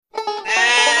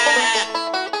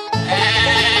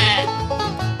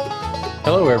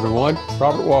everyone.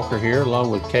 Robert Walker here, along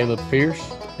with Caleb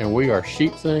Pierce, and we are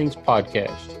Sheep Things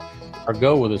Podcast. Our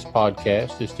goal with this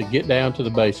podcast is to get down to the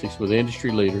basics with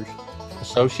industry leaders,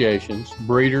 associations,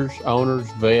 breeders, owners,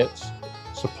 vets,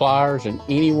 suppliers, and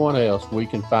anyone else we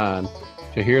can find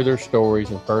to hear their stories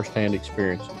and firsthand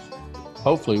experiences.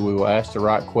 Hopefully, we will ask the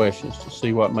right questions to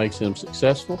see what makes them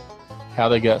successful, how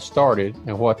they got started,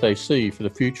 and what they see for the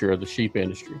future of the sheep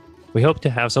industry. We hope to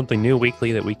have something new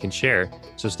weekly that we can share,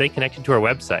 so stay connected to our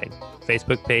website,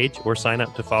 Facebook page, or sign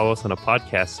up to follow us on a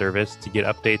podcast service to get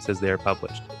updates as they are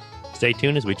published. Stay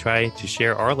tuned as we try to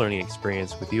share our learning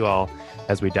experience with you all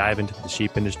as we dive into the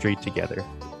sheep industry together.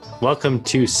 Welcome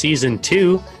to Season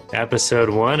 2, Episode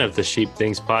 1 of the Sheep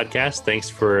Things Podcast. Thanks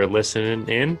for listening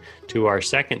in to our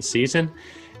second season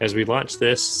as we launch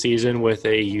this season with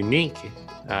a unique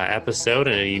episode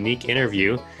and a unique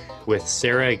interview with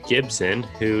Sara Gibson,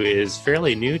 who is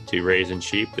fairly new to raising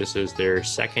sheep. This is their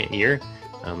second year.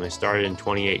 They started in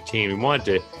 2018. We wanted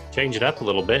to change it up a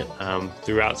little bit.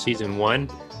 Throughout season 1,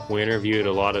 we interviewed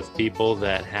a lot of people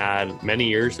that had many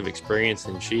years of experience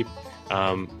in sheep.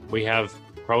 We have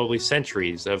probably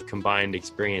centuries of combined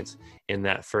experience in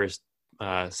that first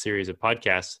series of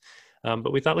podcasts.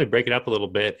 But we thought we'd break it up a little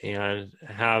bit and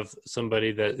have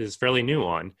somebody that is fairly new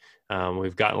on.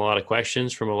 We've gotten a lot of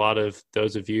questions from a lot of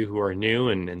those of you who are new,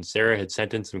 and Sara had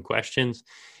sent in some questions.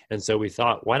 And so we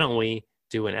thought, why don't we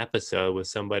do an episode with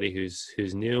somebody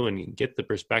who's new and get the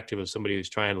perspective of somebody who's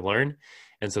trying to learn.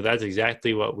 And so that's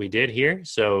exactly what we did here.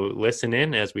 So listen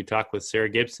in as we talk with Sara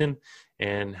Gibson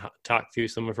and talk through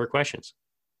some of her questions.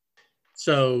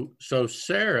 So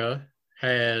Sara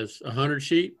has 100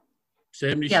 sheep,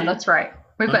 70 sheep? Yeah, that's right.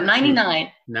 We've got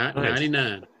 99.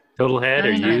 99. Total head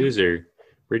 99. or ewes or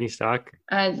breeding stock?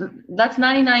 That's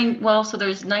 99. Well, so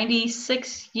there's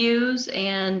 96 ewes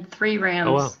and 3 rams.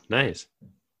 Oh, wow. Nice.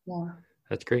 Yeah.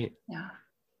 That's great. Yeah.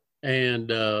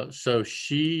 And so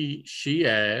she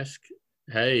asked,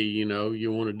 hey, you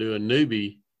want to do a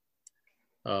newbie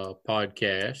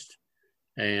podcast,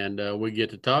 and we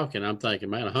get to talking. I'm thinking,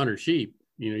 man, 100 sheep,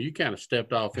 you kind of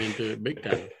stepped off into it big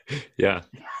time. Yeah.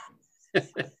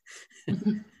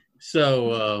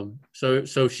 So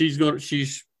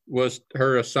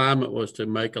her assignment was to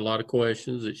make a lot of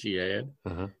questions that she had.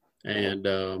 Uh-huh. And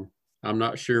I'm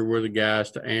not sure we're the guys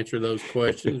to answer those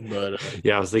questions, but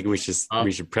yeah, I was thinking we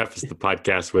should preface the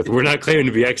podcast with, we're not claiming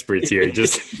to be experts here,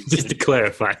 just to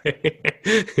clarify.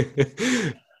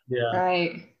 Yeah.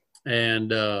 Right.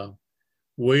 And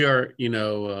we are,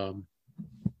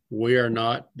 we are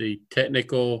not the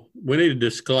technical. We need a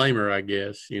disclaimer, I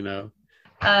guess.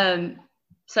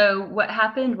 So what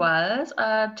happened was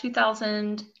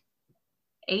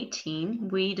 2018,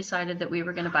 we decided that we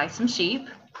were going to buy some sheep,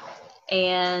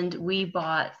 and we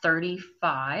bought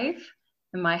 35.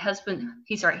 And my husband,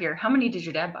 he's right here. How many did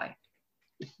your dad buy?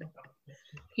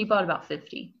 He bought about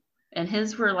 50. And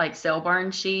his were like sale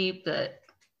barn sheep that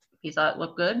he thought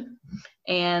looked good.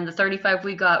 And the 35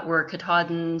 we got were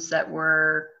Katahdins they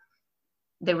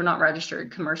were not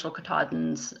registered, commercial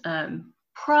Katahdins,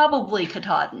 probably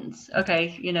Katahdins.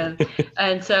 Okay.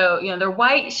 And so, they're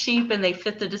white sheep and they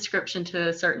fit the description to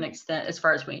a certain extent as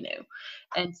far as we knew.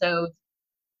 And so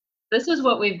this is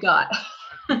what we've got.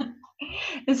 And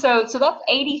so that's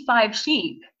 85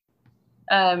 sheep.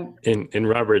 In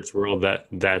Robert's world,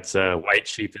 that's white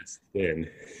sheep is thin.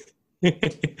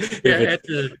 Yeah,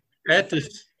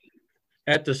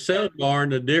 at the sale barn,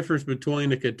 the difference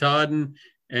between a Katahdin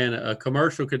and a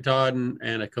commercial Katahdin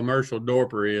and a commercial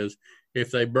Dorper is,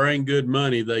 if they bring good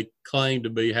money, they claim to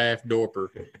be half Dorper,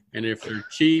 and if they're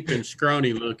cheap and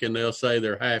scrawny looking, they'll say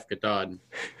they're half Katahdin.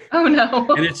 Oh no!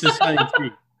 And it's the same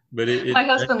sheep, but my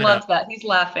husband loves that. He's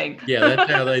laughing. Yeah, that's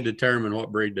how they determine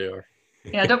what breed they are.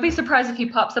 Yeah, don't be surprised if he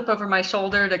pops up over my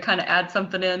shoulder to kind of add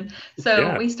something in.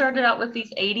 So We started out with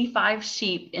these 85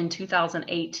 sheep in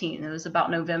 2018. It was about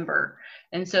November.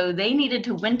 And so they needed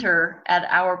to winter at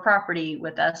our property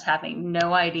with us having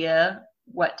no idea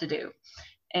what to do.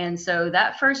 And so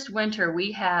that first winter we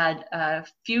had a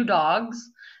few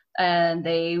dogs, and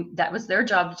that was their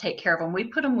job to take care of them. We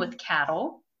put them with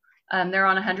cattle. They're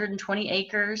on 120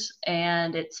 acres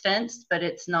and it's fenced, but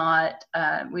it's not,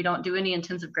 we don't do any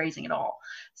intensive grazing at all.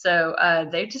 So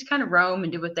they just kind of roam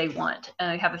and do what they want.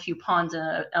 Have a few ponds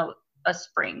and a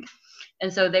spring.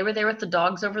 And so they were there with the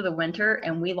dogs over the winter,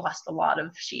 and we lost a lot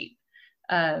of sheep.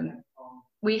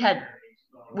 We had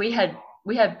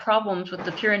problems with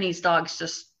the Pyrenees dogs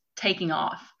just taking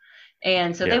off.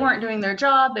 And so they weren't doing their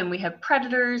job, and we had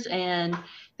predators, and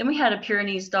then we had a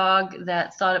Pyrenees dog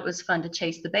that thought it was fun to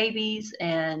chase the babies,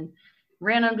 and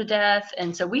ran them to death.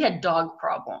 And so we had dog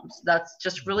problems. That's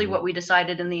just really what we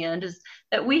decided in the end, is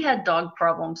that we had dog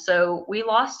problems. So we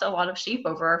lost a lot of sheep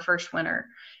over our first winter,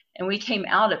 and we came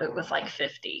out of it with like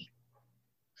 50.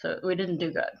 So we didn't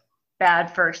do good.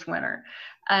 Bad first winter.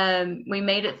 We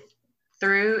made it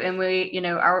through, and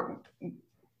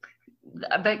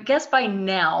I guess by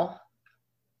now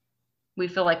we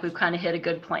feel like we've kind of hit a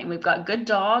good point. We've got good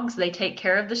dogs. They take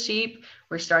care of the sheep.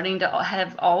 We're starting to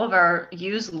have all of our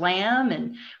used lamb,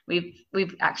 and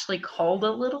we've actually culled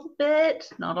a little bit,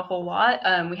 not a whole lot.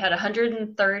 We had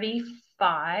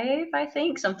 135, I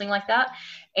think, something like that.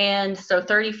 And so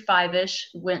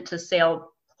 35-ish went to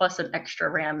sale, plus an extra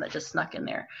ram that just snuck in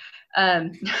there.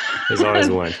 There's always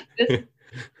one.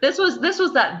 This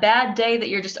was that bad day that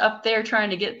you're just up there trying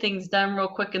to get things done real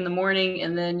quick in the morning,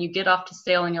 and then you get off to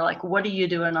sale and you're like, what are you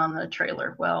doing on the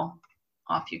trailer? Well,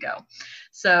 off you go.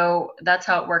 So that's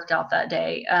how it worked out that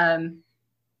day.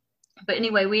 But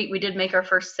anyway, we did make our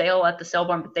first sale at the sale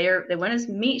barn, but they went as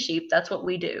meat sheep. That's what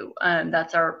we do.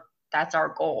 That's our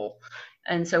goal.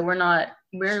 And so we're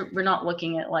not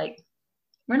looking at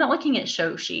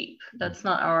show sheep. That's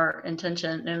not our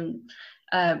intention. And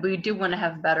we do want to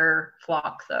have better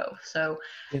flock though. So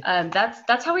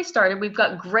that's how we started. We've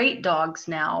got great dogs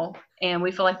now, and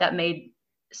we feel like that made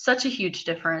such a huge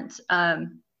difference.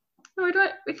 We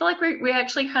feel like we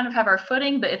actually kind of have our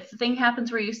footing, but if the thing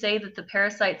happens where you say that the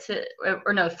parasites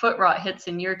foot rot hits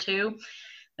in year 2,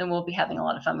 then we'll be having a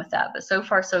lot of fun with that. But so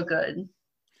far so good.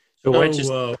 So why don't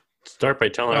you start by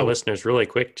telling our listeners really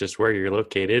quick just where you're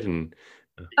located, and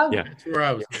that's where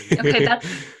I was. Okay, that's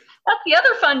the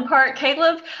other fun part,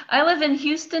 Caleb. I live in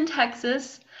Houston,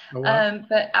 Texas,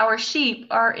 but our sheep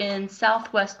are in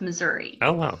Southwest Missouri.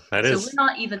 Oh, wow. So we're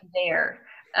not even there.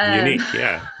 Unique,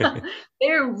 yeah.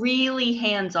 They're really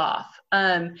hands-off.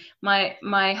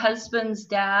 My husband's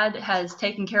dad has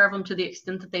taken care of them to the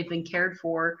extent that they've been cared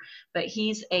for, but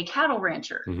he's a cattle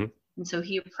rancher. Mm-hmm. And so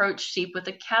he approached sheep with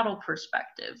a cattle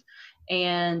perspective.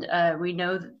 And we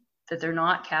know that they're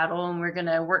not cattle, and we're going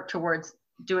to work towards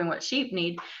doing what sheep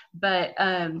need. But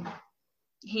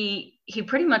he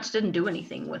pretty much didn't do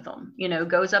anything with them.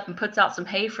 Goes up and puts out some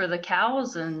hay for the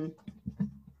cows, and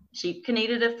sheep can eat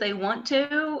it if they want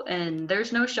to. And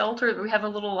there's no shelter. We have a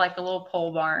little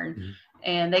pole barn, mm-hmm.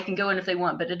 and they can go in if they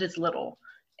want, but it is little,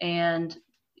 and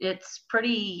it's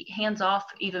pretty hands off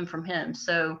even from him.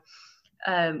 So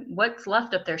what's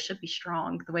left up there should be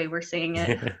strong, the way we're seeing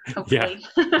it, hopefully.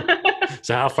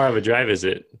 So how far of a drive is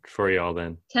it for you all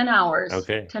then? 10 hours.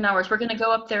 Okay. 10 hours. We're going to go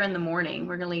up there in the morning.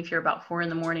 We're going to leave here about 4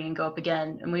 a.m. and go up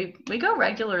again. And we go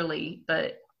regularly,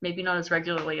 but maybe not as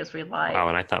regularly as we'd like. Wow,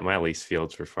 and I thought my lease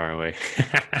fields were far away.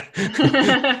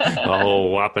 A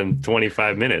whole whopping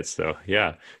 25 minutes. So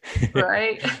yeah.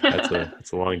 Right.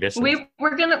 That's a long distance.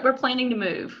 We're planning to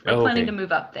move. We're planning to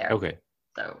move up there. Okay.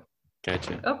 So.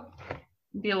 Gotcha.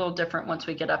 Be a little different once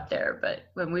we get up there, but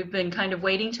when we've been kind of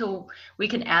waiting till we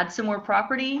can add some more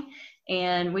property,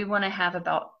 and we want to have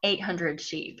about 800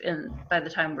 sheep by the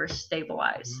time we're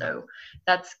stabilized. So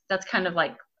that's kind of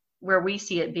like where we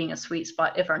see it being a sweet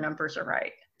spot if our numbers are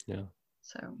right. Yeah.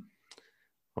 So.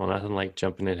 Well, nothing like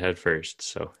jumping in head first.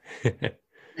 So. Yeah.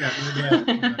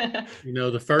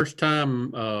 The first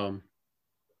time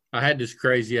I had this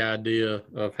crazy idea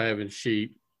of having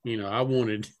sheep, I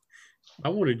wanted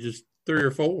just 3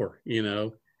 or 4,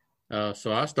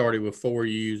 so I started with 4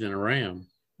 ewes and a ram,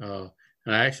 and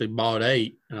I actually bought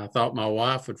 8, and I thought my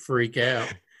wife would freak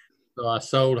out, so I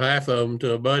sold half of them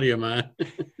to a buddy of mine.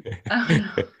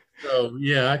 So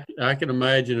yeah, I can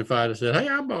imagine if I'd have said, hey,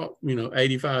 I bought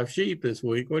 85 sheep this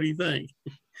week, what do you think?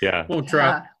 Yeah, we'll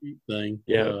try the sheep thing.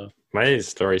 Yeah, my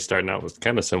story starting out was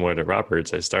kind of similar to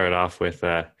Robert's. I started off with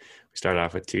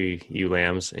 2 ewe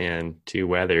lambs and 2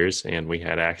 wethers, and we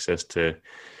had access to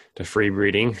free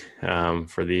breeding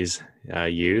for these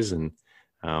ewes, and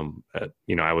I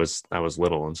was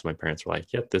little, and so my parents were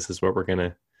like, "Yep, this is what we're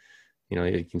gonna,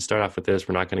 you can start off with this.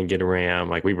 We're not gonna get a ram."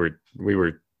 Like we were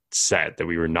set that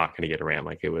we were not gonna get a ram.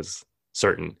 Like it was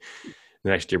certain.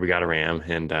 The next year we got a ram,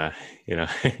 and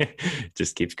it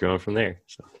just keeps growing from there.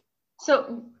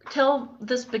 So tell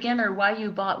this beginner why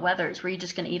you bought wethers. Were you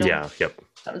just going to eat them? Yeah. Yep.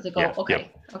 That was the goal. Yeah,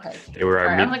 okay. Yep. Okay. They were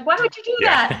our meat. I'm like, why would you do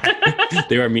that?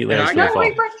 They were our meat lambs. We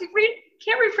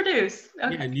can't reproduce.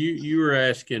 Okay. Yeah, and you were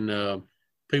asking,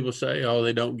 people say, oh,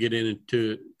 they don't get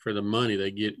into it for the money.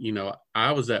 They get,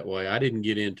 I was that way. I didn't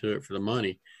get into it for the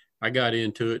money. I got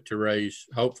into it to raise,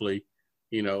 hopefully,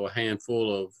 a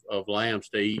handful of lambs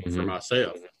to eat for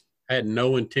myself. I had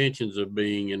no intentions of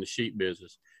being in the sheep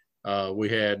business. We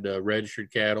had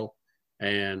registered cattle,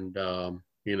 and, I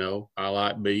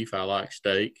like beef. I like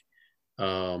steak.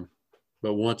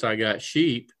 But once I got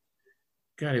sheep,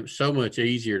 God, it was so much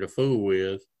easier to fool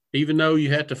with. Even though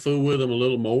you had to fool with them a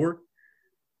little more,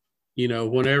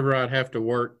 whenever I'd have to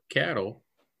work cattle,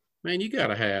 man, you got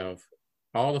to have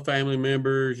all the family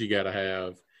members. You got to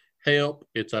have help.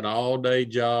 It's an all-day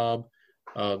job.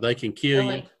 They can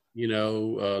kill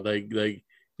you. They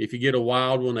if you get a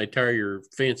wild one, they tear your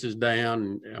fences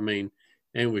down.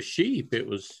 And with sheep, it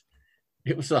was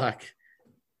like,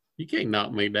 you can't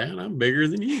knock me down. I'm bigger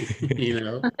than you.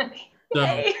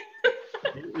 So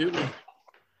it was.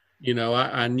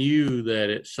 I knew that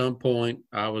at some point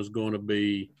I was going to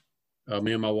be.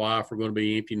 Me and my wife were going to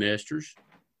be empty nesters.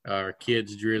 Our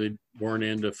kids really weren't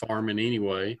into farming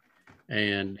anyway.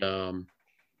 And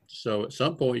so at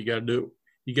some point you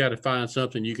got to find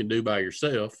something you can do by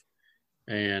yourself.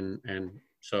 And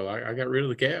so I got rid of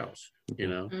the cows,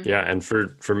 Yeah. And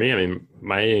for me,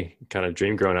 my kind of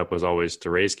dream growing up was always to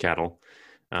raise cattle.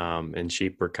 And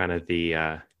sheep were kind of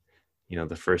the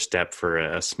first step for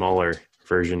a smaller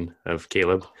version of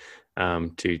Caleb.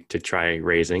 To try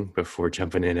raising before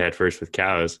jumping in head first with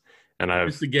cows. And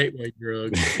it's the gateway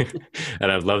drug.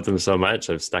 And I've loved them so much.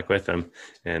 I've stuck with them,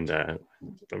 and I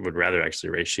would rather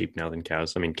actually raise sheep now than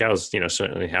cows. Cows,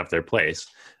 certainly have their place.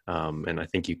 And I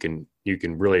think you can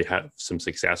really have some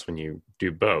success when you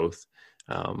do both,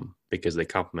 because they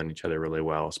complement each other really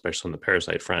well, especially on the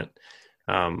parasite front.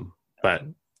 But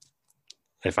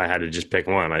if I had to just pick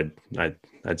one,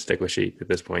 I'd stick with sheep at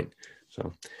this point.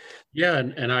 So, yeah,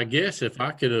 and I guess if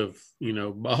I could have,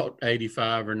 bought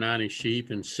 85 or 90 sheep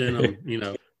and sent them,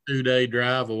 2-day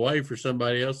drive away for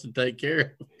somebody else to take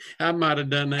care of, I might have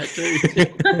done that too.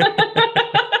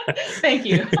 Thank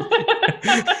you.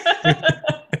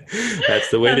 That's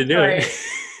the way to do it.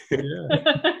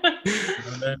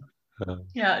 Yeah.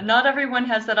 Yeah, not everyone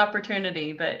has that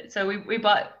opportunity, but so we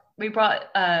bought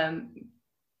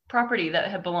property that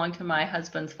had belonged to my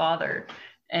husband's father.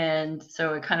 And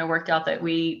so it kind of worked out that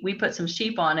we put some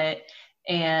sheep on it,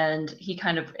 and he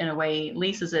kind of, in a way,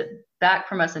 leases it back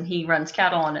from us, and he runs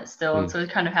cattle on it still. And so we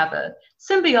kind of have a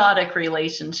symbiotic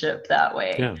relationship that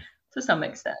way, to some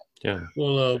extent. Yeah.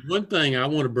 Well, one thing I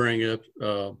want to bring up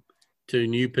to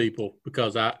new people,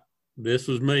 because this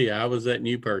was me. I was that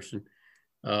new person.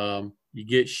 You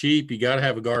get sheep, you got to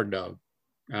have a guard dog.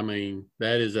 That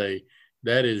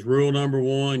is rule number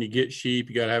one. You get sheep,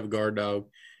 you got to have a guard dog.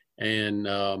 And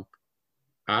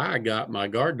I got my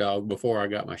guard dog before I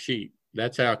got my sheep.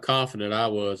 That's how confident I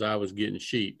was getting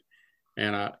sheep.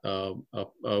 And a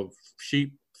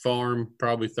sheep farm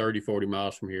probably 30, 40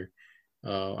 miles from here.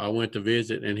 I went to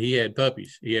visit, and he had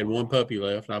puppies. He had one puppy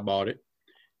left, and I bought it.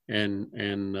 And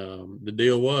the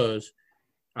deal was,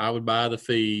 I would buy the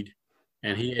feed,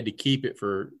 and he had to keep it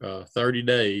for 30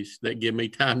 days. That gave me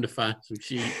time to find some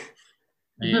sheep.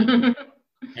 And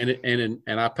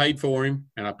I paid for him,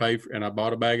 and I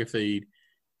bought a bag of feed,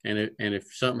 and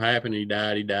if something happened and he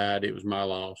died. It was my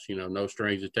loss, no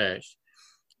strings attached.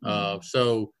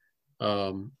 So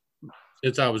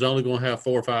since I was only going to have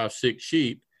 4, 5, 6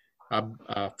 sheep,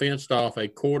 I fenced off a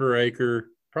quarter acre,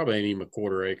 probably ain't even a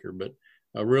quarter acre, but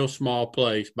a real small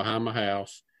place behind my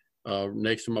house,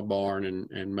 next to my barn,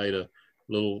 and made a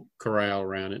little corral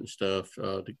around it and stuff.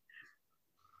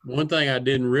 One thing I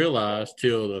didn't realize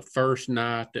till the first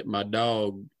night that my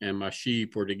dog and my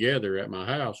sheep were together at my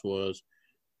house was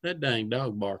that dang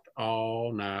dog barked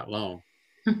all night long.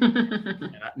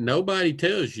 Nobody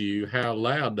tells you how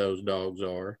loud those dogs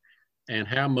are and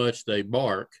how much they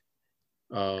bark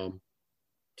to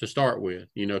start with,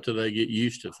 till they get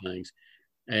used to things.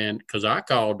 And because I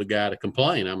called the guy to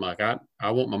complain, I'm like, I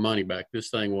want my money back.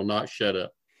 This thing will not shut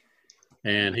up.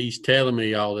 And he's telling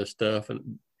me all this stuff.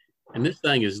 And this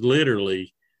thing is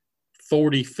literally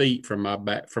 40 feet from my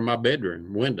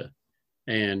bedroom window,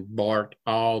 and barked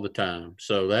all the time.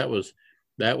 So that was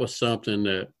something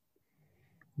that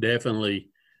definitely,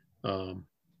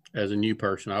 as a new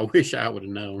person, I wish I would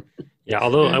have known. Yeah.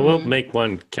 Although I will make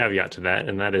one caveat to that,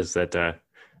 and that is that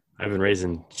I've been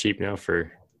raising sheep now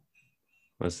for,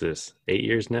 what's this, 8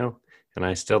 years now? And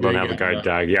I still don't have a guard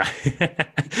dog. Yeah.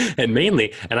 And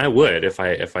I would, if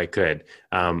I could.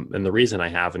 And the reason I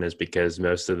haven't is because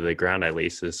most of the ground I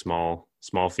lease is small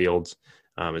fields.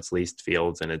 It's leased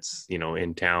fields, and it's,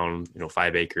 in town,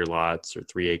 5-acre lots or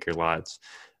 3-acre lots.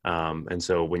 And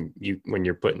so when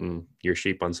you're putting your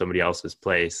sheep on somebody else's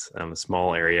place, a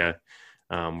small area,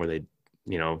 where they,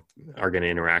 are going to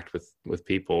interact with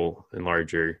people in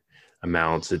larger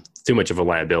amounts. It's too much of a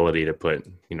liability to put,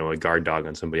 a guard dog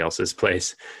on somebody else's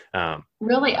place.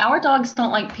 Really, our dogs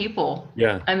don't like people.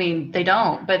 Yeah. I mean, they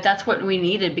don't, but that's what we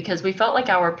needed because we felt like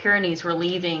our Pyrenees were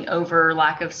leaving over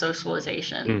lack of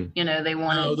socialization. They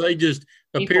wanted. No,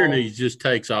 a Pyrenees just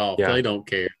takes off. Yeah. They don't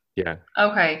care. Yeah.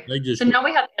 Okay. So now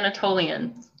we have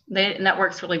Anatolian. And that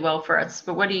works really well for us.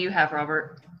 But what do you have,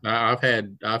 Robert? I've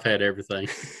had everything.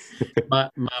 my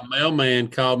mailman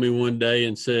called me one day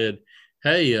and said,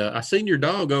 "Hey, I seen your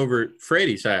dog over at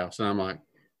Freddie's house," and I'm like,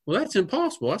 "Well, that's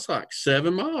impossible. That's like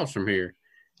 7 miles from here."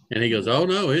 And he goes, "Oh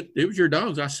no, it was your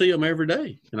dogs. I see them every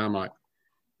day." And I'm like,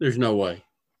 "There's no way."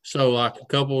 So like a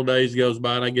couple of days goes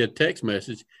by and I get a text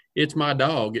message. It's my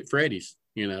dog at Freddie's,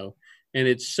 and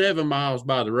it's 7 miles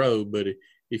by the road. But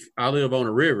if I live on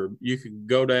a river, you could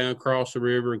go down, cross the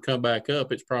river, and come back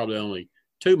up. It's probably only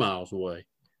 2 miles away.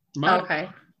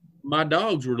 My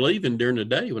dogs were leaving during the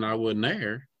day when I wasn't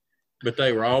there, but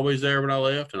they were always there when I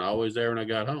left and always there when I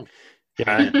got home.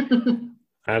 Yeah,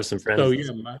 I have some friends. So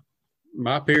yeah,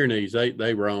 my Pyrenees,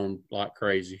 they roam like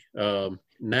crazy.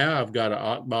 Now I've got an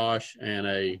Akbash and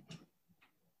a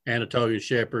Anatolian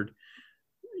Shepherd.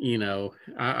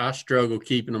 I struggle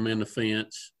keeping them in the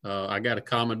fence. I got a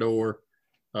Commodore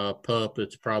pup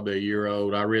that's probably a year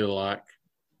old. I really like,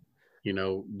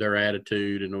 their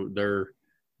attitude and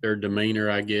their demeanor,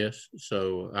 I guess.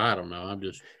 So I don't know.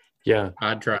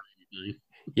 I'd try anything.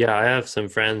 Yeah, I have some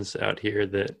friends out here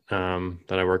that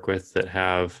I work with that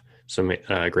have some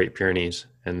Great Pyrenees,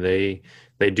 and they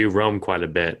do roam quite a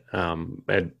bit,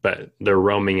 but they're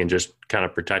roaming and just kind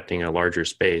of protecting a larger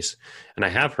space. And I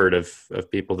have heard of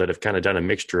people that have kind of done a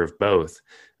mixture of both,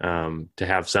 to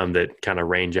have some that kind of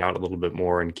range out a little bit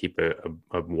more and keep a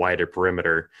wider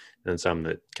perimeter, and some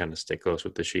that kind of stay close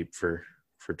with the sheep for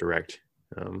direct.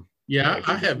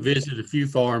 I have visited a few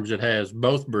farms that has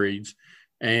both breeds,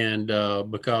 and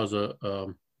because of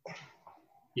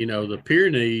the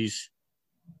Pyrenees,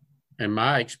 in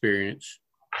my experience,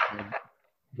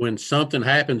 when something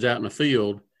happens out in the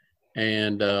field,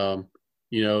 and the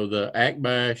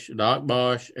Akbash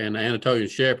and the Anatolian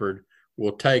Shepherd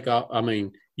will take off. I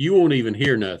mean, you won't even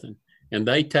hear nothing, and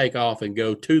they take off and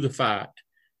go to the fight,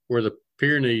 where the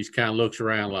Pyrenees kind of looks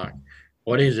around like,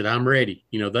 "What is it? I'm ready."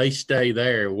 They stay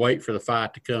there and wait for the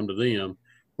fight to come to them,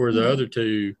 where the other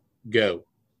two go.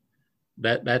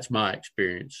 That's my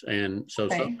experience. And so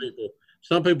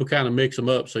some people kind of mix them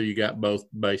up so you got both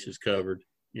bases covered,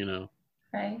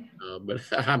 Right. But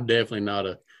I'm definitely not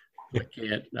I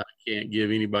can't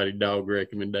give anybody dog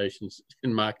recommendations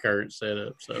in my current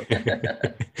setup. So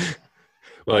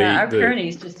well, our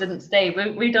Pyrenees just didn't stay.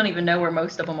 We don't even know where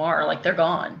most of them are. Like they're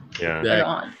gone. Yeah. They're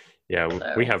gone. Yeah.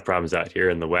 So we have problems out here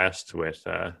in the West with,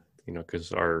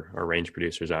 because our range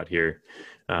producers out here,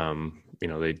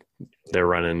 they're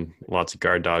running lots of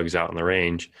guard dogs out on the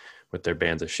range with their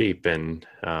bands of sheep. And,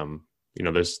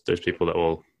 there's people that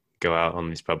will go out on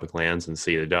these public lands and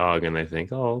see the dog and they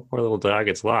think, "Oh, poor little dog,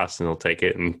 it's lost." And they'll take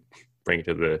it and bring it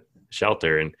to the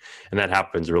shelter. And that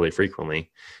happens really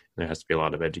frequently. There has to be a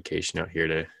lot of education out here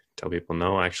to tell people,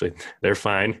 no, actually they're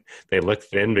fine. They look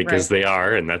thin because they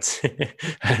are, and that's,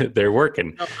 they're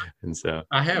working. And so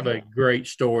I have a great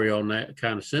story on that,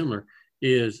 kind of similar,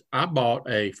 is I bought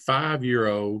a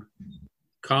 5-year-old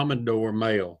Commodore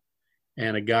male,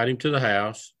 and I got him to the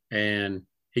house, and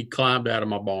he climbed out of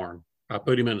my barn. I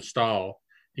put him in a stall.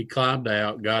 He climbed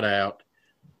out, got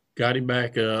him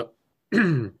back up.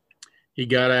 He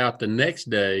got out the next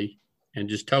day and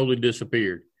just totally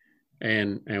disappeared.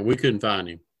 And we couldn't find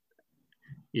him.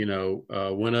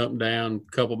 Went up and down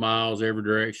a couple miles every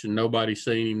direction. Nobody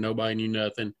seen him. Nobody knew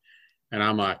nothing. And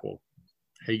I'm like, well,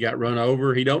 he got run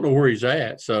over. He don't know where he's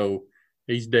at. So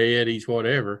he's dead. He's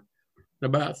whatever.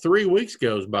 And about 3 weeks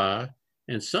goes by,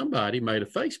 and somebody made a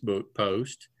Facebook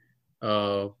post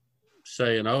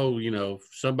saying, "Oh,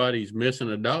 somebody's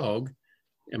missing a dog."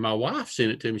 And my wife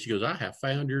sent it to me. She goes, "I have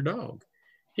found your dog."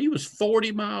 He was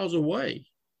 40 miles away.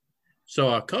 So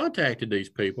I contacted these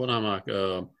people, and I'm like,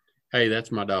 "Hey,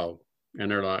 that's my dog." And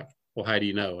they're like, "Well, how do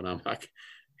you know?" And I'm like,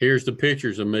 "Here's the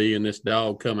pictures of me and this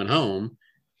dog coming home,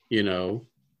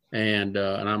 And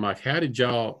I'm like, how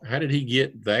did he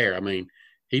get there? I mean,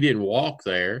 he didn't walk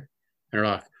there. And they're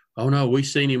like, "Oh no, we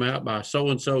seen him out by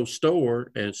so-and-so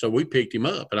store. And so we picked him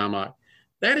up." And I'm like,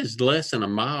 that is less than a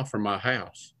mile from my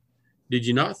house. Did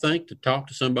you not think to talk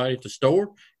to somebody at the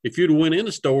store? If you'd have went in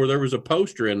the store, there was a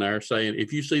poster in there saying,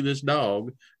 "If you see this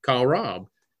dog, call Rob."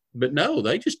 But no,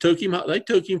 they just took him. They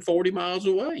took him 40 miles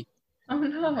away. Oh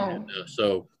no! And,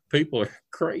 so people are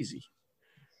crazy.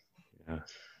 Yeah,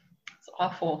 it's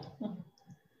awful.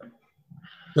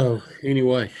 So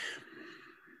anyway,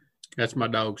 that's my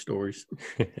dog stories.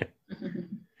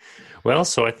 Well,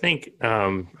 so I think,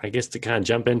 I guess to kind of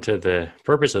jump into the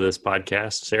purpose of this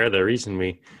podcast, Sarah, the reason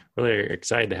we really are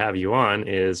excited to have you on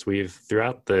is we've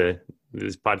throughout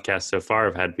this podcast so far,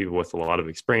 have had people with a lot of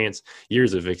experience,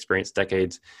 years of experience,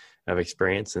 decades of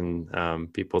experience,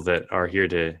 and people that are here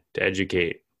to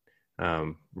educate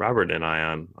Robert and I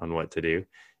on what to do.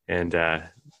 And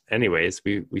anyways,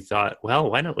 we thought, well,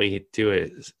 why don't we do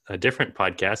a different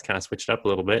podcast, kind of switch it up a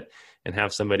little bit and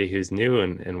have somebody who's new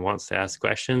and wants to ask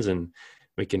questions, and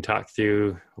we can talk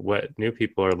through what new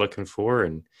people are looking for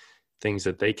and things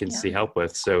that they can see help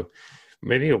with. So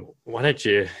maybe why don't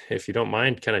you, if you don't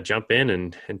mind, kind of jump in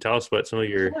and tell us what some of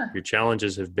your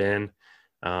challenges have been,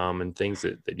 and things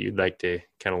that you'd like to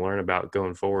kind of learn about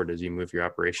going forward as you move your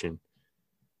operation.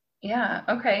 Yeah.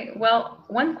 Okay. Well,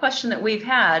 one question that we've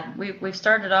had, we've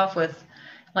started off with,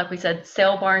 like we said,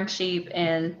 sale barn sheep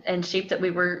and sheep that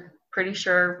we were pretty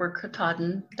sure were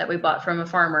Katahdin, that we bought from a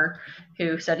farmer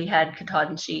who said he had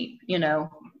Katahdin sheep,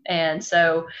 and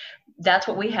so that's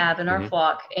what we have in our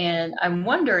flock. And I'm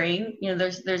wondering,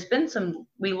 there's been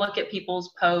we look at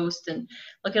people's posts and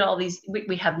look at all these,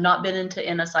 we have not been into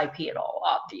NSIP at all,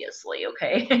 obviously.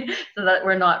 Okay. So that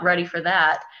we're not ready for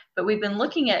that, but we've been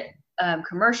looking at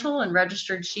commercial and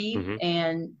registered sheep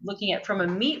and looking at from a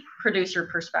meat producer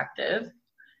perspective.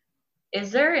 Is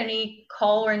there any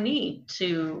call or need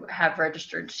to have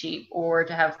registered sheep or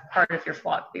to have part of your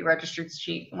flock be registered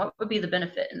sheep? What would be the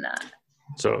benefit in that?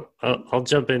 So I'll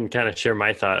jump in and kind of share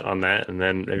my thought on that, and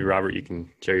then maybe Robert, you can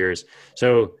share yours.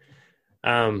 So,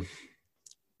 a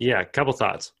couple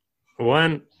thoughts.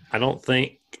 One, I don't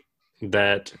think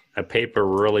that a paper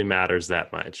really matters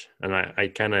that much. And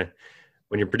I kind of,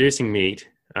 when you're producing meat,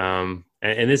 and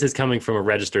this is coming from a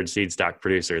registered seed stock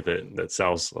producer that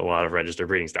sells a lot of registered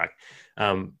breeding stock.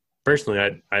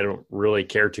 Personally, I don't really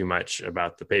care too much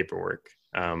about the paperwork.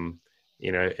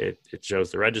 It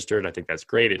shows they're registered. I think that's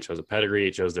great. It shows a pedigree.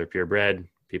 It shows they're purebred.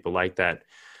 People like that.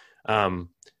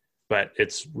 But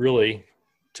it's really,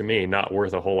 to me, not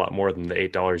worth a whole lot more than the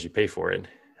 $8 you pay for it.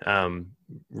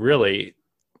 Really,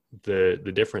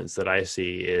 the difference that I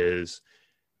see is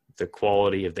the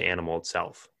quality of the animal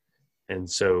itself. And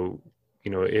so,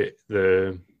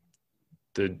 the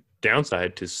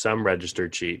downside to some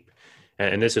registered sheep,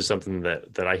 and this is something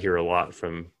that I hear a lot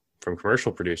from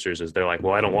commercial producers, is they're like,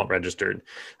 well, I don't want registered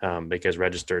because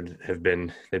registered they've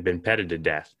been petted to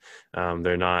death.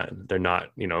 They're not,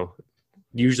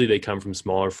 usually they come from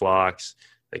smaller flocks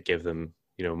that give them,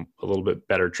 a little bit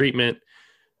better treatment.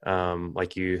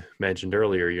 Like you mentioned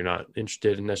earlier, you're not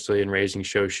interested necessarily in raising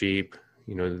show sheep.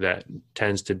 That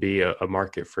tends to be a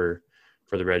market for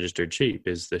the registered sheep,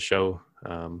 is the show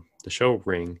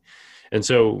ring. And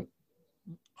so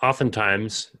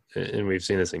oftentimes, and we've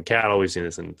seen this in cattle, we've seen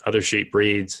this in other sheep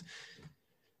breeds,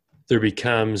 there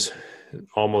becomes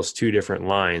almost two different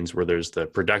lines where there's the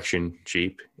production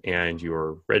sheep and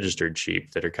your registered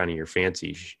sheep that are kind of your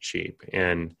fancy sheep.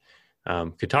 And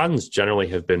Katahdins generally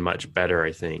have been much better,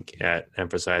 I think, at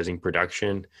emphasizing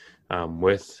production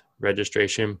with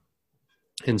registration.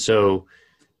 And so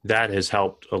that has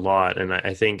helped a lot. And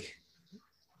I think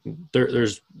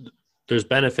there's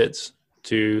benefits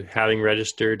to having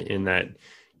registered in that,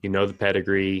 the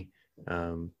pedigree,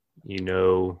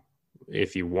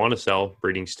 if you want to sell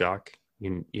breeding stock,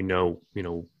 you know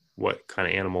what kind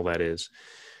of animal that is.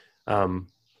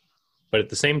 But at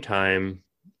the same time,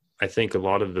 I think a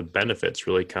lot of the benefits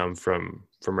really come from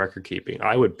record keeping.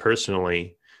 I would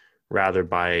personally rather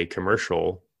buy a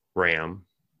commercial ram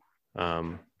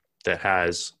that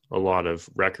has a lot of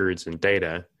records and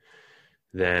data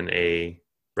than a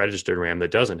registered ram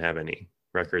that doesn't have any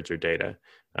records or data,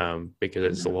 because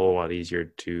it's a whole lot easier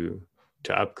to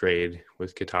upgrade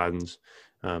with Katahdins,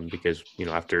 because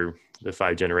after the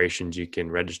 5 generations you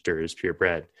can register as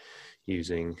purebred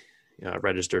using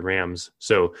registered rams.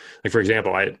 So, like, for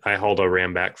example, I hauled a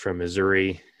ram back from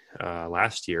Missouri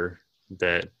last year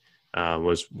that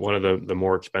was one of the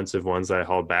more expensive ones that I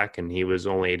hauled back, and he was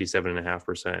only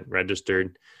 87.5%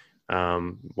 registered.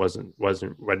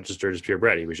 Wasn't registered as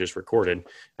purebred. He was just recorded.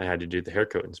 I had to do the hair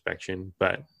coat inspection,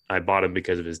 but I bought him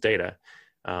because of his data.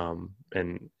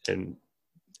 And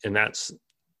that's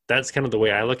kind of the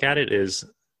way I look at it, is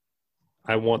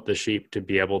I want the sheep to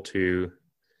be able to,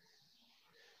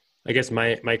 I guess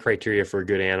my criteria for a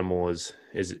good animal is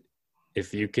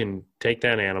if you can take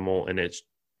that animal and it's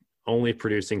only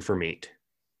producing for meat,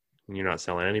 and you're not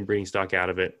selling any breeding stock out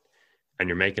of it, and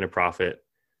you're making a profit,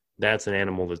 that's an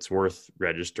animal that's worth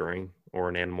registering, or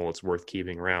an animal that's worth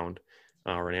keeping around,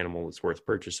 or an animal that's worth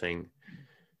purchasing.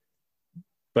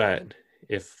 But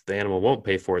if the animal won't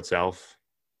pay for itself,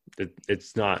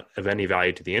 it's not of any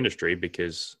value to the industry,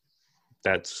 because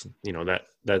that's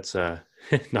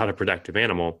not a productive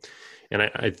animal. And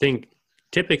I think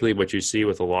typically what you see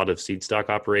with a lot of seed stock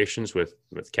operations with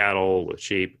cattle, with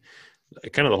sheep,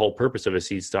 kind of the whole purpose of a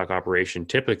seed stock operation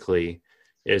typically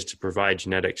is to provide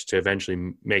genetics to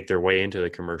eventually make their way into the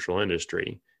commercial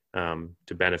industry,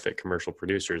 to benefit commercial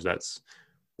producers. That's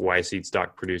why seed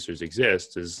stock producers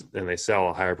exist, and they sell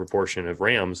a higher proportion of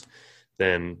rams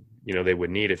than they would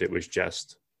need if it was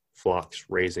just flocks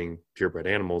raising purebred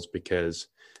animals, because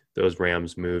those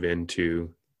rams move into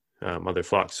other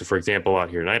flocks. So for example, out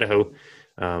here in Idaho,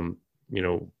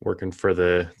 working for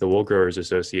the Wool Growers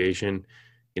Association,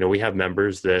 we have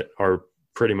members that are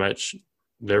pretty much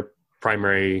their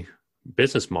primary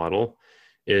business model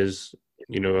is,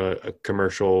 a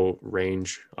commercial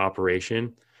range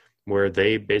operation where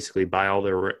they basically buy all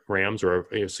their rams, or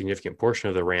a significant portion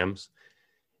of the rams,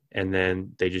 and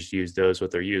then they just use those what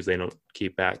they're used. They don't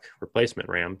keep back replacement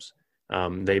rams.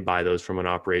 They buy those from an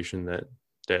operation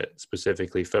that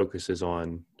specifically focuses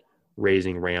on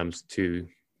raising rams to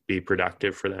be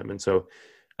productive for them. And so,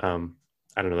 I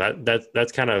don't know,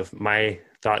 that's kind of my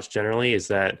thoughts generally, is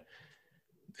that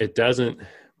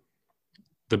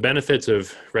the benefits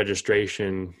of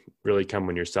registration really come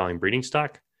when you're selling breeding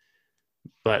stock.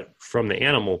 But from the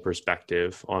animal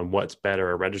perspective on what's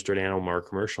better, a registered animal or a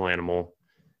commercial animal,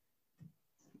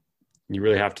 you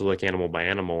really have to look animal by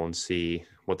animal and see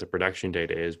what the production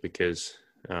data is, because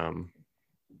I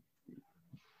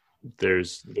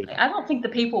don't think the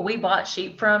people we bought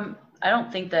sheep from, I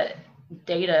don't think that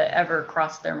data ever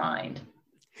crossed their mind.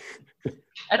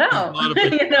 I don't,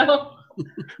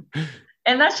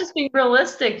 and that's just being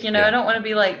realistic, I don't want to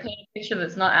be like painting a picture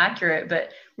that's not accurate, but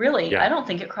really, I don't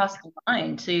think it crossed their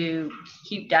mind to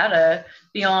keep data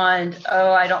beyond,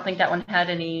 I don't think that one had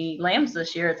any lambs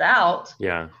this year, it's out.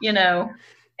 Yeah.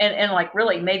 And like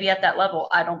really maybe at that level,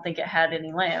 I don't think it had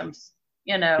any lambs,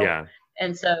 Yeah.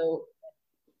 And so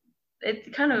it's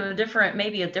kind of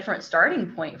maybe a different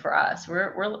starting point for us.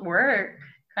 We're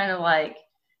kind of like,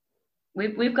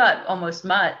 we've got almost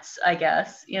mutts, I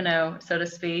guess, so to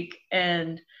speak.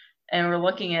 And we're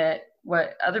looking at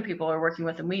what other people are working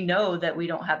with. And we know that we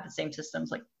don't have the same systems.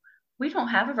 Like, we don't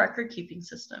have a record keeping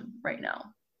system right now.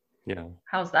 Yeah.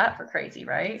 How's that for crazy,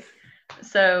 right?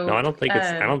 So no, I don't think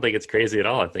it's crazy at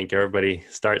all. I think everybody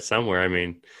starts somewhere. I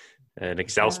mean, an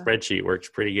Excel spreadsheet works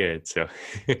pretty good. So,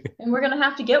 and we're going to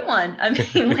have to get one. I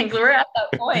mean, like, we're at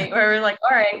that point where we're like,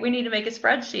 all right, we need to make a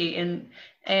spreadsheet,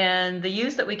 and the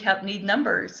ewes that we kept need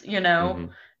numbers, Mm-hmm.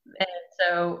 And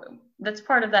so that's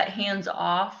part of that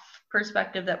hands-off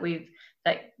perspective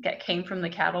that came from the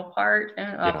cattle part.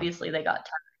 And obviously they got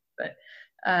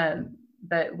tired,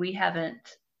 but we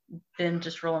haven't been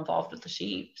just real involved with the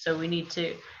sheep. So we need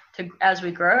to as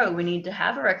we grow, we need to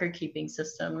have a record keeping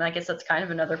system. And I guess that's kind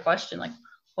of another question, like,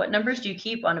 what numbers do you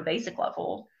keep on a basic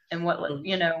level, and what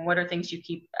are things you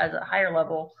keep as a higher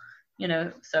level,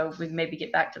 so we maybe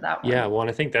get back to that one. Yeah. Well, and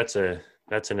I think that's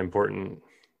an important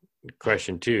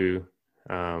question too,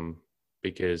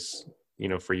 because,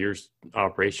 for your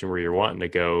operation where you're wanting to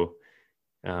go,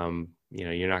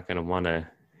 you're not going to want to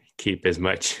keep as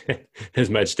much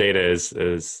data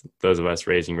as those of us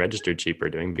raising registered sheep are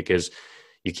doing, because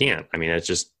you can't. I mean, it's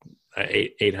just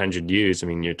 800 ewes. I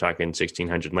mean, you're talking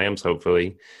 1,600 lambs,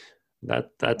 hopefully.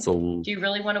 That's a. Do you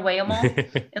really want to weigh them all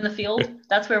in the field?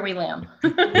 That's where we lamb.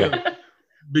 Yeah.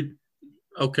 But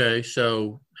okay,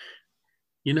 so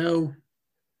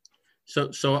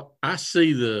so I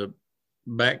see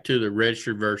back to the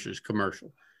registered versus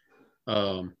commercial.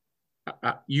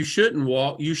 You shouldn't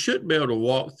be able to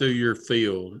walk through your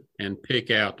field and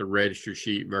pick out the registered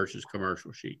sheep versus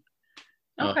commercial sheep.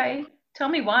 Okay. Tell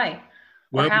me why.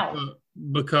 Or how?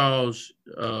 Because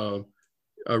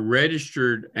a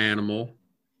registered animal,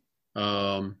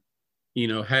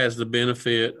 has the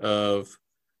benefit of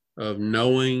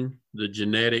knowing the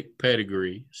genetic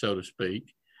pedigree, so to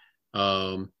speak.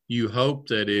 You hope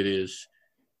that it is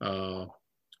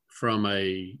from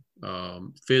a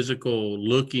physical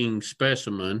looking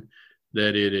specimen,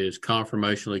 that it is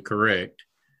conformationally correct.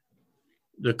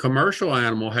 The commercial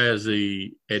animal has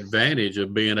the advantage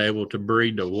of being able to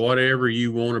breed to whatever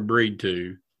you want to breed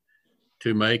to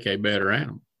make a better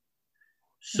animal.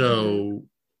 So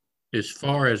as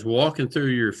far as walking through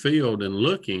your field and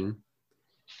looking,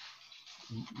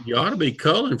 you ought to be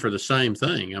culling for the same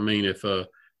thing. I mean, if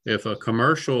a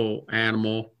commercial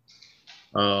animal,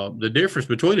 the difference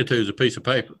between the two is a piece of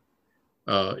paper,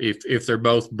 if they're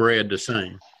both bred the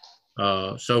same.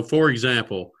 So for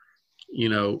example,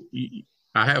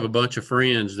 I have a bunch of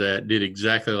friends that did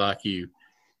exactly like you.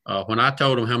 When I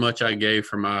told them how much I gave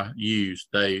for my ewes,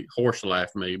 they horse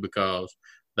laughed me, because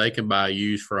they can buy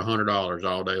used for $100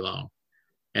 all day long.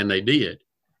 And they did.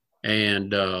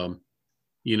 And,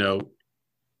 you know,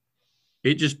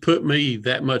 it just put me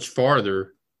that much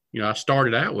farther. You know, I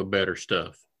started out with better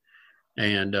stuff.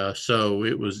 And so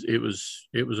it was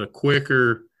a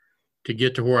quicker to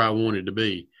get to where I wanted to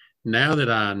be. Now that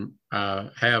I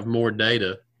have more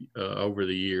data over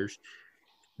the years,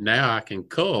 now I can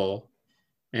cull,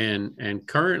 and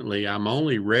currently I'm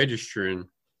only registering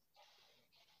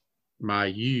my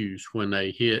ewes when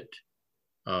they hit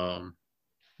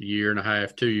year and a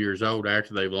half, 2 years old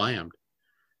after they've lambed.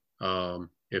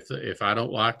 If I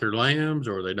don't like their lambs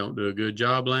or they don't do a good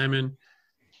job lambing,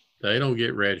 they don't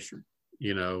get registered,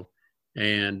 you know.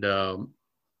 And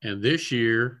this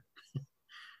year,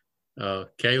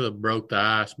 Caleb broke the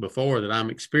ice before that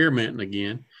I'm experimenting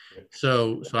again.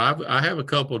 So I have a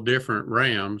couple of different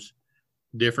rams,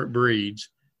 different breeds,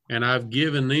 and I've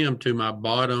given them to my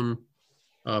bottom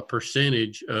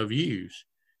percentage of ewes.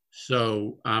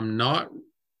 So I'm not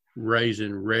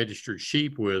raising registered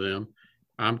sheep with them.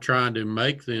 I'm trying to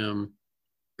make them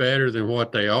better than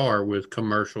what they are with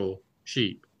commercial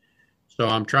sheep. So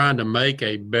I'm trying to make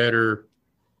a better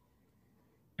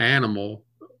animal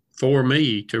for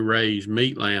me to raise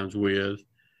meat lambs with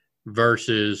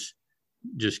versus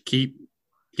just keeping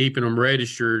them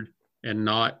registered and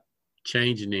not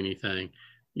changing anything,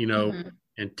 you know.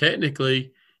 And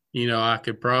technically, you know, I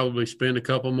could probably spend a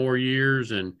couple more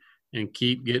years and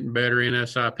keep getting better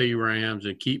NSIP rams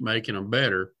and keep making them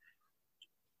better.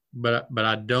 But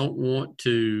I don't want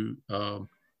to,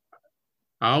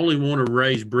 I only want to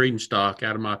raise breeding stock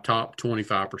out of my top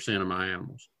 25% of my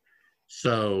animals.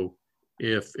 So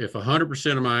if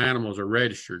 100% of my animals are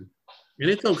registered, and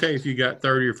it's okay if you got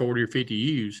 30 or 40 or 50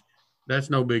 ewes, that's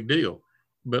no big deal.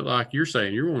 But like you're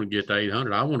saying, you want to get to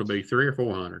 800. I want to be 300 or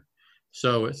 400.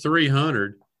 So at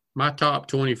 300, my top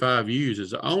 25 ewes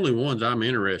is the only ones I'm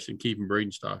interested in keeping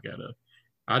breeding stock out of.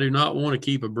 I do not want to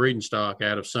keep a breeding stock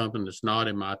out of something that's not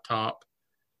in my top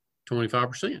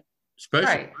 25%, especially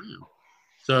Right.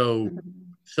 So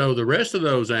the rest of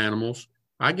those animals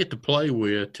I get to play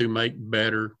with to make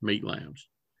better meat lambs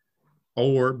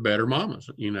or better mamas.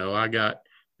 You know,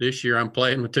 this year I'm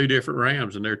playing with two different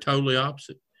rams and they're totally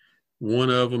opposite. One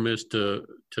of them is to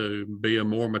be a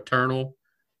more maternal,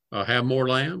 have more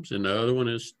lambs, and the other one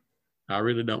is, I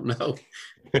really don't know.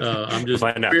 I'm just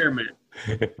experimenting.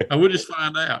 I will just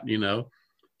find out, you know.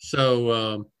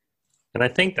 So, and I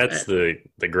think that's the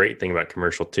great thing about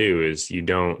commercial too, is you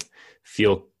don't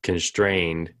feel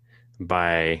constrained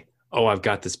by, oh, I've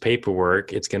got this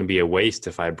paperwork. It's going to be a waste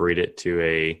if I breed it to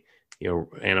a, you know,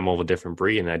 animal of a different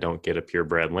breed and I don't get a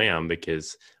purebred lamb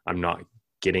because I'm not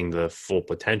getting the full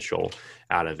potential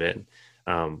out of it.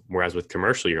 Whereas with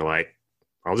commercial, you're like,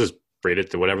 I'll just breed it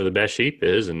to whatever the best sheep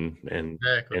is and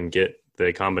exactly. And get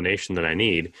the combination that I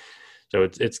need. So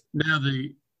it's now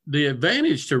the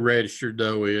advantage to registered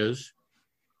though is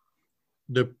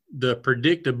the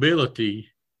predictability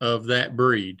of that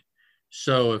breed.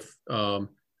 So if,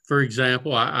 for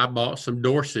example, I bought some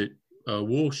Dorset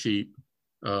wool sheep,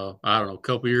 I don't know, a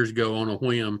couple years ago on a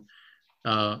whim.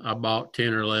 I bought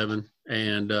 10 or 11,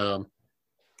 and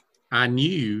I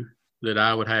knew that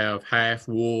I would have half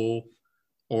wool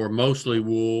or mostly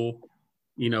wool.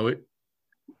 You know,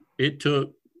 it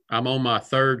took, I'm on my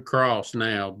third cross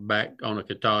now back on a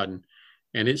Katahdin,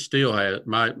 and it still had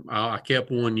I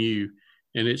kept one ewe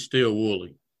and it's still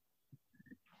woolly.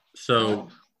 So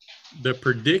the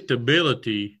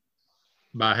predictability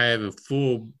by having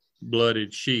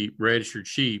full-blooded sheep, registered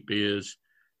sheep, is,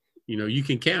 you know, you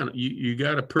can count. You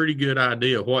got a pretty good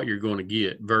idea of what you're going to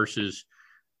get versus,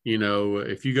 you know,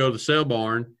 if you go to the sale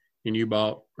barn and you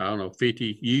bought, I don't know,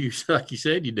 50 ewes, like you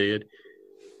said you did,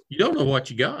 you don't know what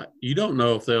you got. You don't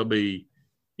know if they'll be,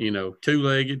 you know,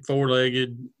 two-legged,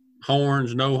 four-legged,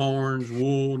 horns, no horns,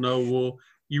 wool, no wool.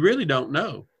 You really don't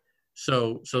know.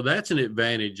 So that's an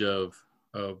advantage of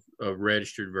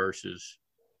registered versus,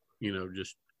 you know,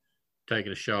 just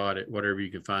taking a shot at whatever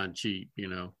you can find cheap, you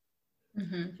know.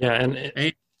 Yeah,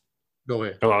 and go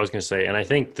ahead. Oh, I was going to say, and I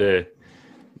think the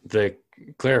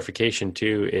clarification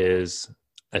too is,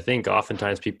 I think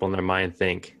oftentimes people in their mind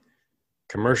think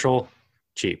commercial,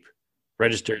 cheap,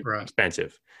 registered, right,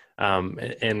 expensive.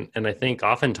 And I think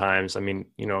oftentimes, I mean,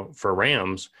 you know, for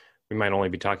rams, we might only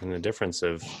be talking the difference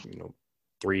of, you know,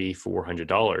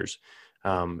 $300-400.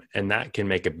 And that can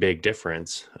make a big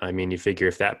difference. I mean, you figure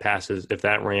if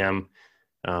that ram,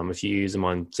 if you use them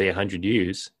on, say, 100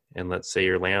 ewes, and let's say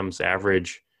your lambs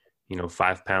average, you know,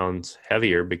 5 pounds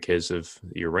heavier because of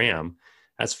your ram,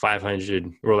 that's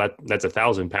 500, well, that's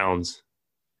 1,000 pounds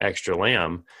extra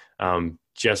lamb,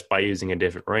 just by using a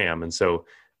different ram. And so,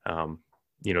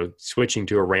 switching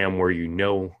to a ram where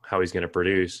how he's going to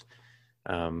produce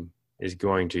is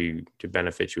going to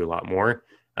benefit you a lot more.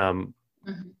 And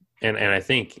I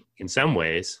think in some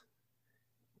ways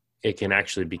it can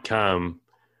actually become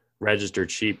registered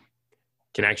sheep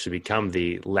can actually become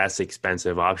the less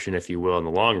expensive option, if you will, in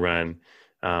the long run,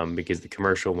 because the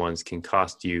commercial ones can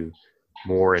cost you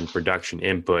more in production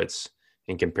inputs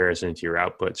in comparison to your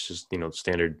outputs, just,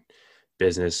 standard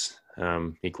business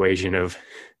equation of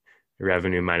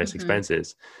revenue minus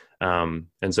expenses. And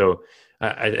so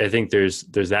I think there's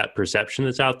that perception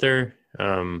that's out there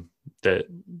that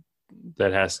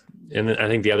has, and I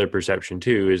think the other perception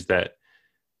too is that,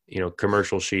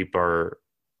 commercial sheep are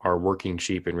working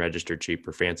sheep and registered sheep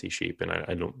or fancy sheep. And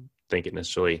I don't think it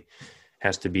necessarily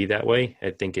has to be that way. I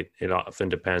think it often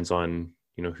depends on,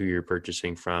 who you're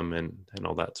purchasing from and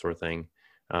all that sort of thing.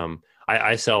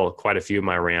 I sell quite a few of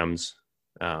my rams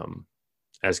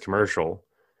as commercial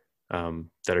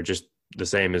that are just the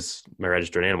same as my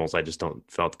registered animals. I just don't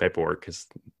fill out the paperwork because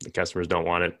the customers don't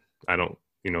want it. I don't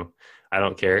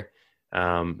care.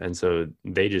 And so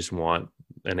they just want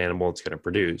an animal that's going to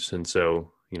produce. And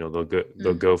so,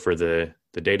 they'll go for the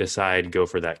data side, go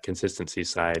for that consistency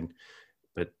side,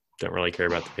 but don't really care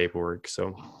about the paperwork.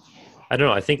 So I don't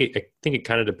know. I think it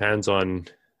kind of depends on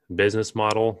business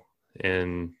model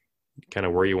and kind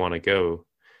of where you want to go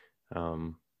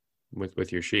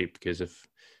with your sheep. Because if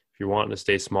you're wanting to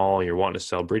stay small and you're wanting to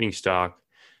sell breeding stock,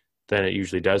 then it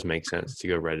usually does make sense to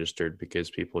go registered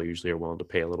because people usually are willing to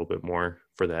pay a little bit more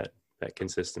for that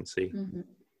consistency.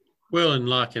 Well, and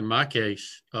like in my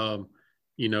case,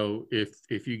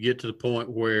 if you get to the point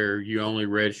where you only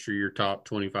register your top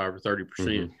 25 or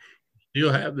 30%,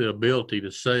 you'll have the ability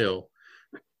to sell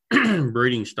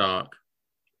breeding stock,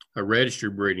 a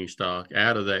registered breeding stock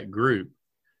out of that group.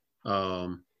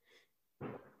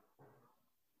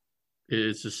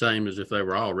 It's the same as if they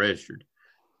were all registered.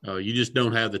 You just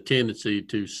don't have the tendency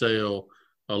to sell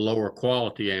a lower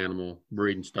quality animal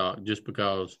breeding stock just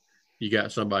because you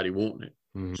got somebody wanting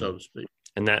it, so to speak.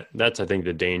 And that's I think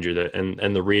the danger that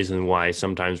and the reason why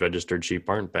sometimes registered sheep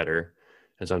aren't better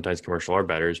and sometimes commercial are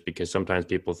better is because sometimes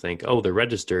people think, oh, they're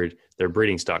registered, they're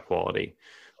breeding stock quality.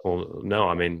 Well, no,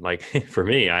 I mean, like for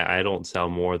me, I don't sell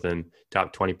more than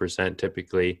top 20%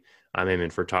 typically. I'm aiming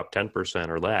for top 10%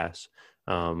 or less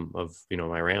of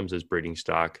my rams as breeding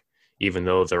stock, even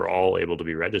though they're all able to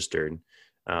be registered,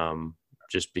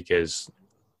 just because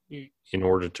in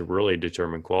order to really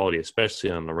determine quality, especially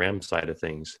on the ram side of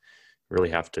things, you really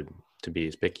have to be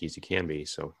as picky as you can be.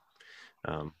 So,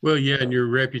 well, yeah, and your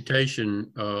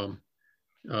reputation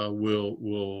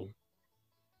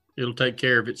it'll take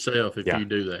care of itself if you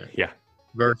do that. Yeah.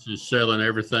 Versus selling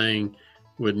everything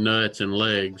with nuts and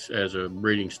legs as a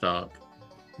breeding stock,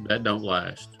 that don't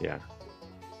last. Yeah.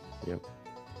 Yep.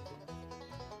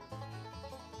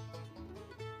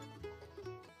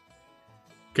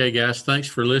 Okay, guys, thanks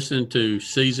for listening to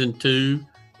season 2.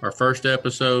 Our first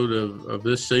episode of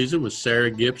this season was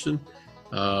Sara Gibson,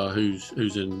 who's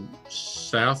in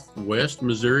Southwest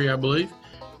Missouri, I believe.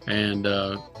 And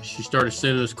she started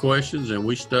sending us questions, and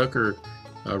we stuck her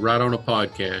right on a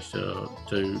podcast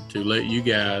to let you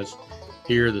guys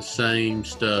hear the same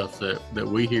stuff that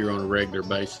we hear on a regular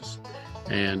basis.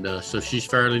 And so she's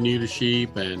fairly new to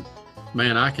sheep, and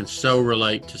man, I can so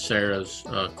relate to Sara's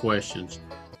questions.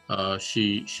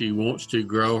 She wants to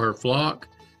grow her flock,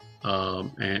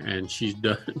 and she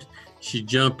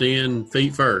jumped in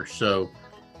feet first. So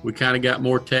we kind of got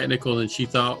more technical than she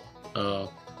thought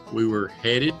we were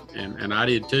headed, and I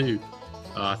did too.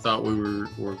 I thought we were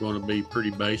going to be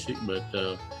pretty basic, but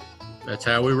that's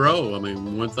how we roll. I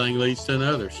mean, one thing leads to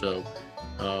another. So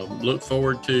look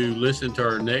forward to listening to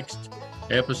our next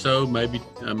episode,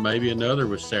 maybe another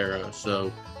with Sara.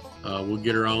 So we'll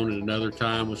get her on at another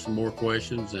time with some more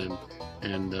questions, and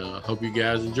hope you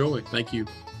guys enjoy. Thank you.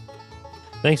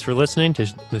 Thanks for listening to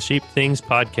the Sheep Things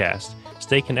podcast.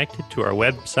 Stay connected to our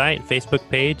website, Facebook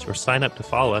page, or sign up to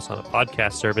follow us on a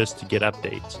podcast service to get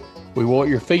updates. We want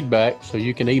your feedback, so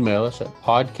you can email us at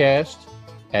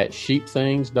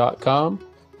podcast@sheepthings.com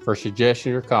for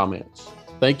suggestions or comments.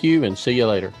 Thank you, and see you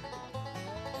later.